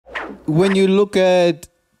when you look at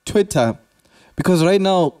Twitter, because right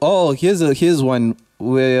now, here's one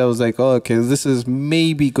where I was like, oh, okay, this is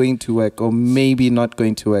maybe going to work or maybe not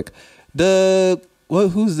going to work.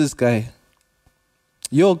 Who's this guy?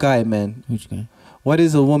 Your guy, man. Which guy? What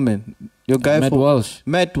is a woman? Your guy Matt Walsh.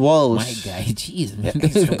 Matt Walsh. My guy. Jeez, man. Yeah,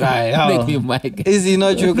 he's your guy. Make me my guy. Is he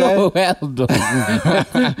not your guy? No, well,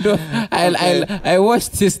 no. I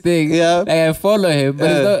watched this thing. Yeah. Like, I follow him.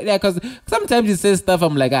 But it's not, because sometimes he says stuff,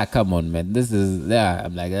 I'm like, come on, man. This is,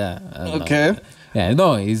 I'm like, okay. Yeah,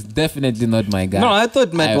 no, he's definitely not my guy. No, I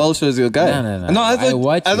thought Matt Walsh was your guy. No, I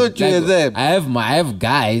thought you were there. I have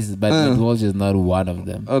guys, but Matt Walsh is not one of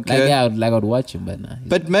them. Okay. I would watch him, but nah.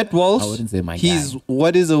 But Matt Walsh, I wouldn't say my guy.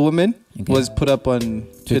 What is a woman Okay. was put up on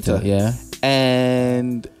Twitter. Yeah.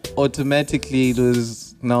 And automatically it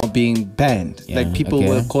was now being banned. Yeah, like people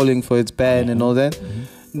were calling for its ban and all that. Mm-hmm.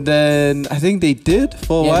 Then I think they did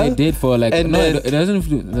for a while. They did for like and it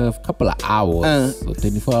doesn't a couple of hours, so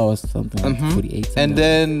 24 hours, something like 48. Something and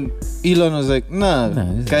then Elon was like, nah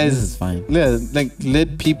guys, this is fine. Yeah, like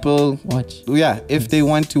let people watch. Yeah, if they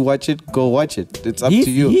want to watch it, go watch it. It's up to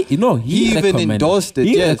you. He even endorsed it.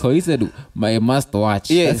 He said, "My must watch."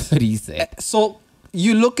 Yes, that's what he said. So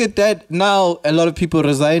you look at that now. A lot of people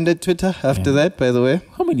resigned at Twitter after that. By the way,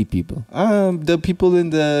 how many people? The people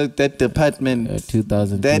in that department.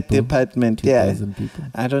 2,000. That people. department. 2,000 people.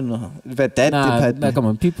 I don't know, but that department. Nah, come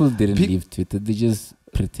on, people didn't leave Twitter. They just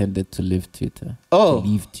pretended to leave Twitter. Oh, to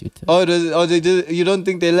leave Twitter. Oh, they did. You don't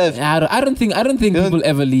think they left? I don't think people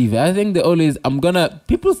ever leave. I think they always.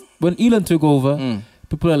 People when Elon took over,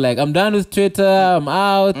 people are like, I'm done with Twitter. I'm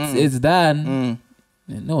out. It's done.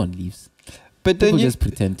 No one leaves. But people then just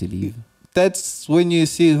pretend to leave. That's when you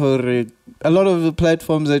see her. A lot of the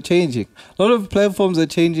platforms are changing. A lot of platforms are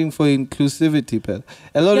changing for inclusivity, but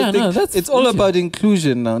a lot of things. It's all about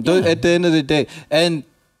inclusion now. At the end of the day, and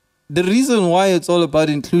the reason why it's all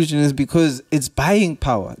about inclusion is because it's buying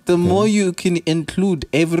power. The more you can include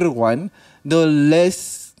everyone, the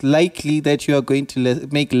less likely that you are going to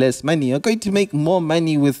make less money. You're going to make more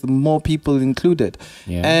money with more people included.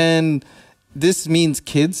 Yeah. And this means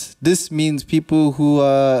kids. This means people who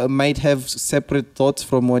might have separate thoughts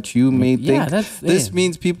from what you may think. This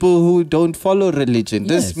means people who don't follow religion.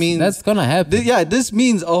 This means that's gonna happen. This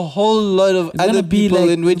means a whole lot of other people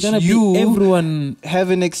in which everyone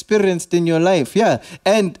haven't experienced in your life. Yeah,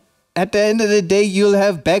 and at the end of the day, you'll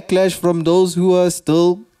have backlash from those who are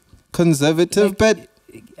still conservative, but.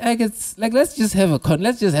 Let's just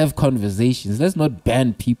have conversations. Let's not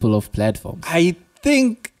ban people off platforms. I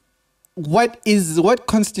think. What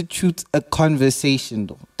constitutes a conversation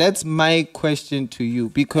though? That's my question to you,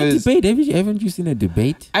 because a debate. Haven't you seen a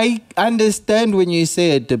debate? I understand when you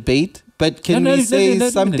say a debate, but can we say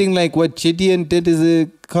something like what Gideon did is a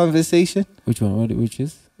conversation? Which one? Which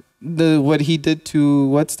is? What he did to,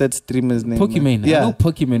 what's that streamer's name? Pokemon. Yeah. I know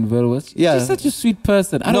Pokemon very well. He's such a sweet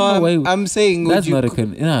person. I don't know why. I'm saying that's not a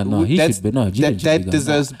he should be. No, that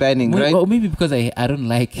deserves banning, right? Or maybe because I don't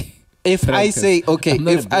like. If I say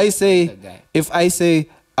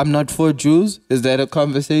I'm not for Jews, is that a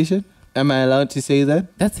conversation? Am I allowed to say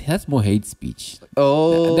that? That's more hate speech.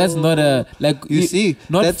 Oh, that's not a you see.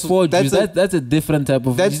 Not for Jews. That's a different type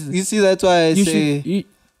of. You see, that's why I say.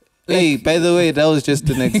 Hey, by the way, that was just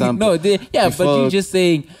an example. But you're just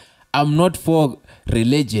saying I'm not for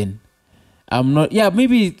religion. I'm not. Yeah,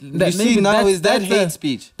 maybe. Is that hate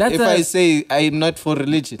speech? If I say I'm not for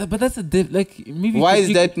religion, but that's maybe. Why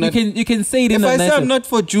is that not? You can say it. If I say I'm not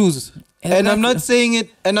for Jews, and I'm not saying it,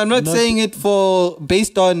 saying it for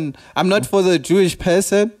based on I'm not for the Jewish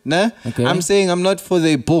person, nah. Okay. I'm saying I'm not for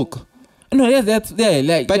the book. No, yeah,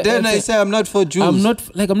 But then I say I'm not for Jews. I'm not.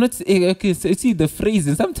 Okay, so see the phrase,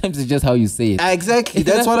 and sometimes it's just how you say it. Exactly,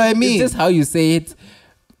 that's what I mean. It's just how you say it.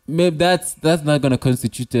 Maybe that's not gonna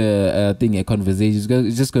constitute a conversation.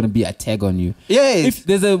 It's just gonna be a tag on you. Yes. If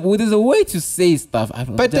there's a way to say stuff.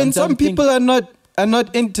 But then some people are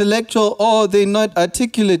not intellectual, or they're not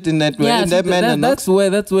articulate in that way, manner. That's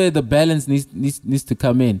where the balance needs to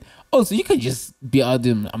come in. Also, you can just be out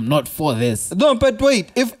there, I'm not for this. No, but wait.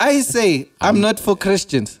 If I say I'm not for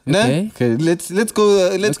Christians, okay, let's go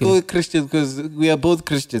with Christians, because we are both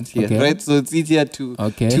Christians here, right? So it's easier to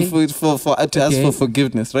ask for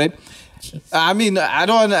forgiveness, right? Jeez. I mean, I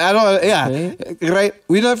don't. Yeah, right.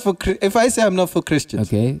 We're not for. If I say I'm not for Christians,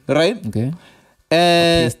 right? Okay.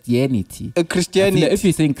 Christianity. If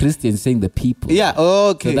you're saying Christian, saying the people. Yeah.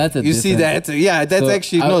 Okay. So that's you see that? Yeah. That's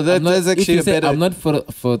actually That's actually a better. I'm not for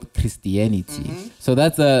Christianity. Mm-hmm. So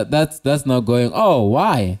that's not going. Oh,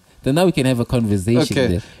 why? Then now we can have a conversation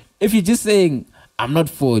there. If you're just saying I'm not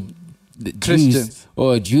for the Christians,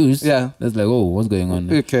 or Jews, yeah, that's like, oh, what's going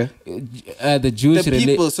on? Okay. The Jewish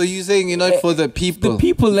people. So you're saying you're not for the people? The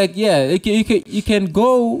people, like, yeah, you can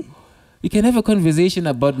go. You can have a conversation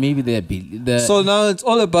about maybe the. So now it's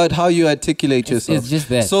all about how you articulate yourself. It's just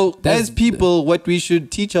that. So as people, what we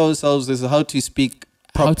should teach ourselves is how to speak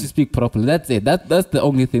properly. How to speak properly. That's it. That's the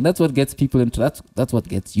only thing. That's what gets people into. That's what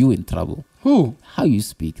gets you in trouble. Who? How you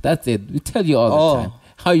speak. That's it. We tell you all the time.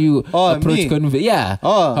 How you approach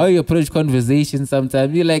how you approach conversation.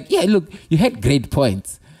 Sometimes you're like, yeah, look, you had great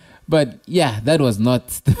points. But yeah, that was not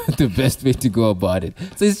the best way to go about it.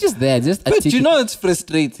 So it's just there, But you know, it's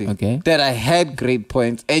frustrating that I had great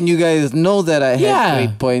points, and you guys know that I had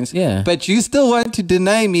great points. Yeah. But you still want to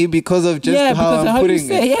deny me because of just how I'm putting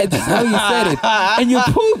it. Yeah, just how you said it. And you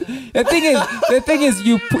pulled. The thing is,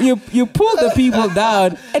 you pull the people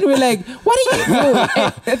down, and we're like, what are you doing?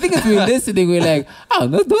 And the thing is, we're listening. We're like, oh,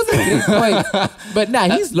 those are great points. But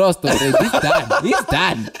he's lost already. He's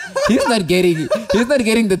done. He's not getting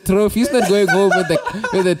the trophy. He's not going home with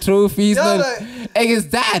the trophy. He's not. It's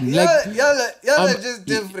done. Y'all are just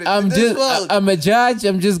different. I'm a judge.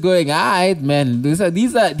 I'm just going. All right, man. These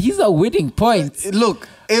are winning points. Look,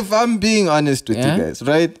 if I'm being honest with you guys,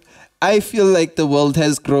 right? I feel like the world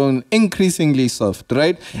has grown increasingly soft,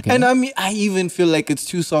 right? Okay. And I even feel like it's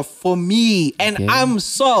too soft for me, and I'm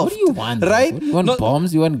soft. What do you want? Right? What do you want?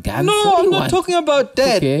 Bombs? You want guns? No, I'm not talking about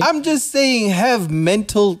that. Okay. I'm just saying have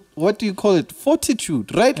mental, what do you call it?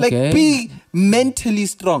 Fortitude, right? Like be mentally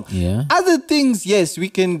strong. Yeah. Other things, yes, we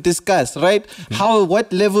can discuss, right? Okay.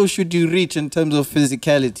 What level should you reach in terms of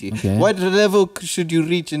physicality? Okay. What level should you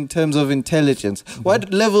reach in terms of intelligence?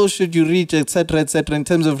 What level should you reach, etc., in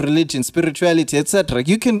terms of religion, spirituality, etc.?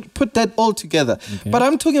 You can put that all together. Okay. But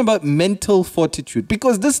I'm talking about mental fortitude,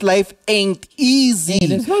 because this life ain't easy.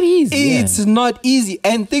 It's not easy. It's not easy.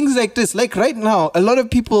 And things like this, like right now, a lot of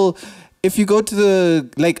people, if you go to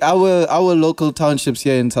our local townships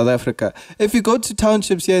here in South Africa, if you go to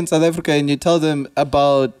townships here in South Africa and you tell them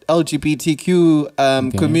about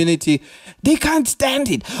LGBTQ community, they can't stand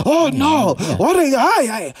it. Oh no! Yeah. What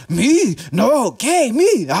are me? No, gay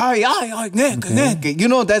me? You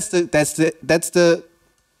know, that's the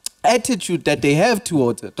attitude that they have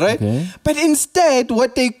towards it, right? Okay. But instead,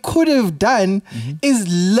 what they could have done is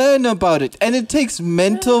learn about it. And it takes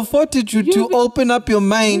mental fortitude to open up your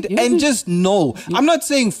mind and just know. I'm not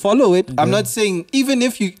saying follow it. I'm not saying, even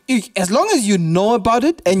if as long as you know about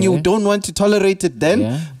it and you don't want to tolerate it,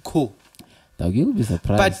 then cool. Dog, you'll be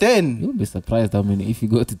surprised. But then you'll be surprised how many, if you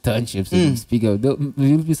go to townships and you speak out,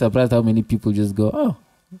 you'll be surprised how many people just go, oh,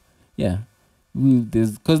 yeah.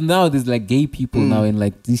 Because now there's like gay people now in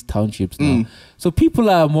like these townships now, so people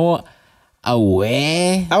are more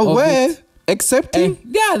aware, accepting.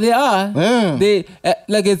 Yeah, they are. They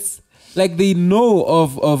it's like they know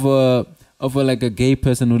of a gay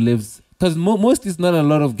person who lives, because mostly it's not a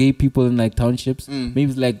lot of gay people in like townships. Maybe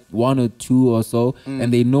it's like one or two or so,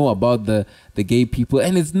 and they know about the gay people,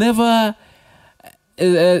 and it's never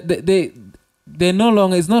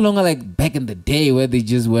it's no longer like back in the day where they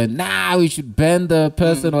just went, we should ban the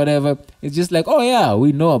person, whatever. It's just like, oh yeah,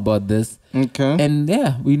 we know about this. Okay. And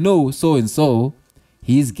yeah, we know so and so,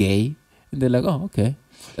 he's gay. And they're like, oh, okay,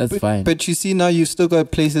 that's fine. But you see, now you've still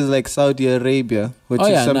got places like Saudi Arabia, which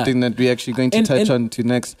is something that we're actually going to touch on to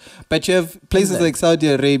next. But you have places like Saudi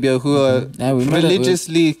Arabia who are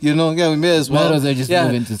religiously, we may as well. Might as well just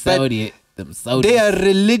move into Saudi. They are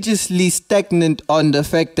religiously stagnant on the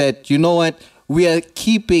fact that, you know what, we are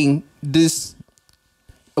keeping this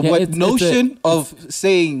notion of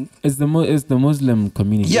saying it's the Muslim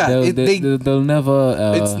community. Yeah, they'll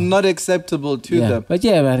never. It's not acceptable to them. But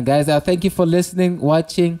yeah, man, guys, thank you for listening,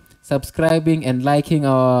 watching, subscribing, and liking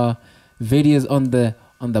our videos on the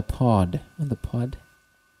pod.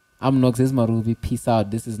 I'm Knox. This is Maruby. Peace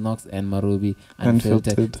out. This is Knox and Maruby.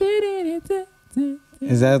 Unfiltered.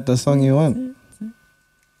 Is that the song you want?